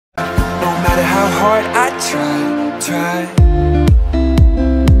how hard I try.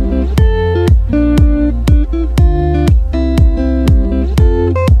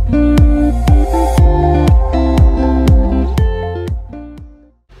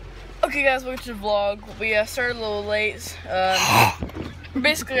 Okay guys, welcome to the vlog. We started a little late. We're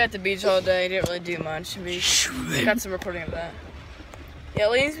basically at the beach all day, didn't really do much. We got some recording of that. Yeah,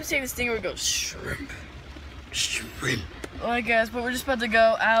 Lane's been saying this thing where we go shrimp. Alright guys, but we're just about to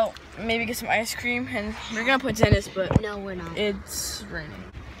go out, maybe get some ice cream, and we're gonna play tennis, but no, we're not. It's raining.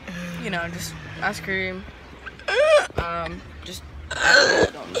 You know, just ice cream. Just I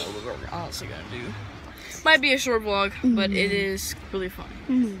don't know what we're honestly gonna do. Might be a short vlog, but it is really fun.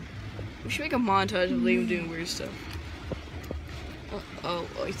 We should make a montage of Liam doing weird stuff. Oh,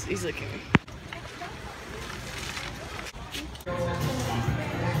 he's looking at me.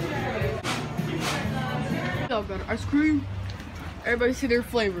 Oh, got ice cream. Everybody see their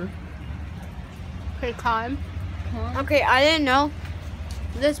flavor. Pecan. Okay, I didn't know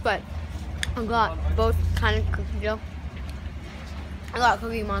this, but I got both kind of cookie dough. I got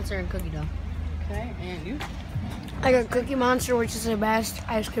Cookie Monster and cookie dough. Okay, and you? I got Cookie Monster, which is the best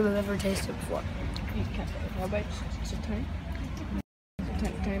ice cream I've ever tasted before. You can't take one bite. Just a tiny.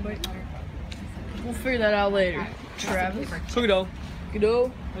 Tiny bite. We'll figure that out later. Travis. Cookie dough. Cookie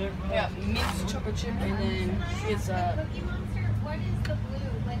dough. Yeah, mixed chocolate chip, and then it's Cookie Monster, what is the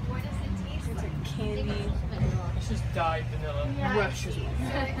blue? Like, what does it taste it's like? a candy. It's just dyed vanilla. Yeah. Rush or So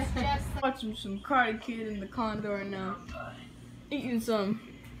something. it's just Watching some Karate Kid in the condo right now. Eating some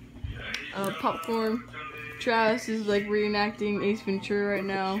popcorn. Travis is like reenacting Ace Ventura right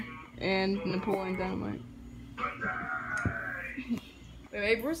now, and Napoleon Dynamite.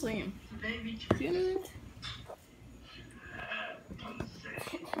 Wait, where's Liam? See you in a minute.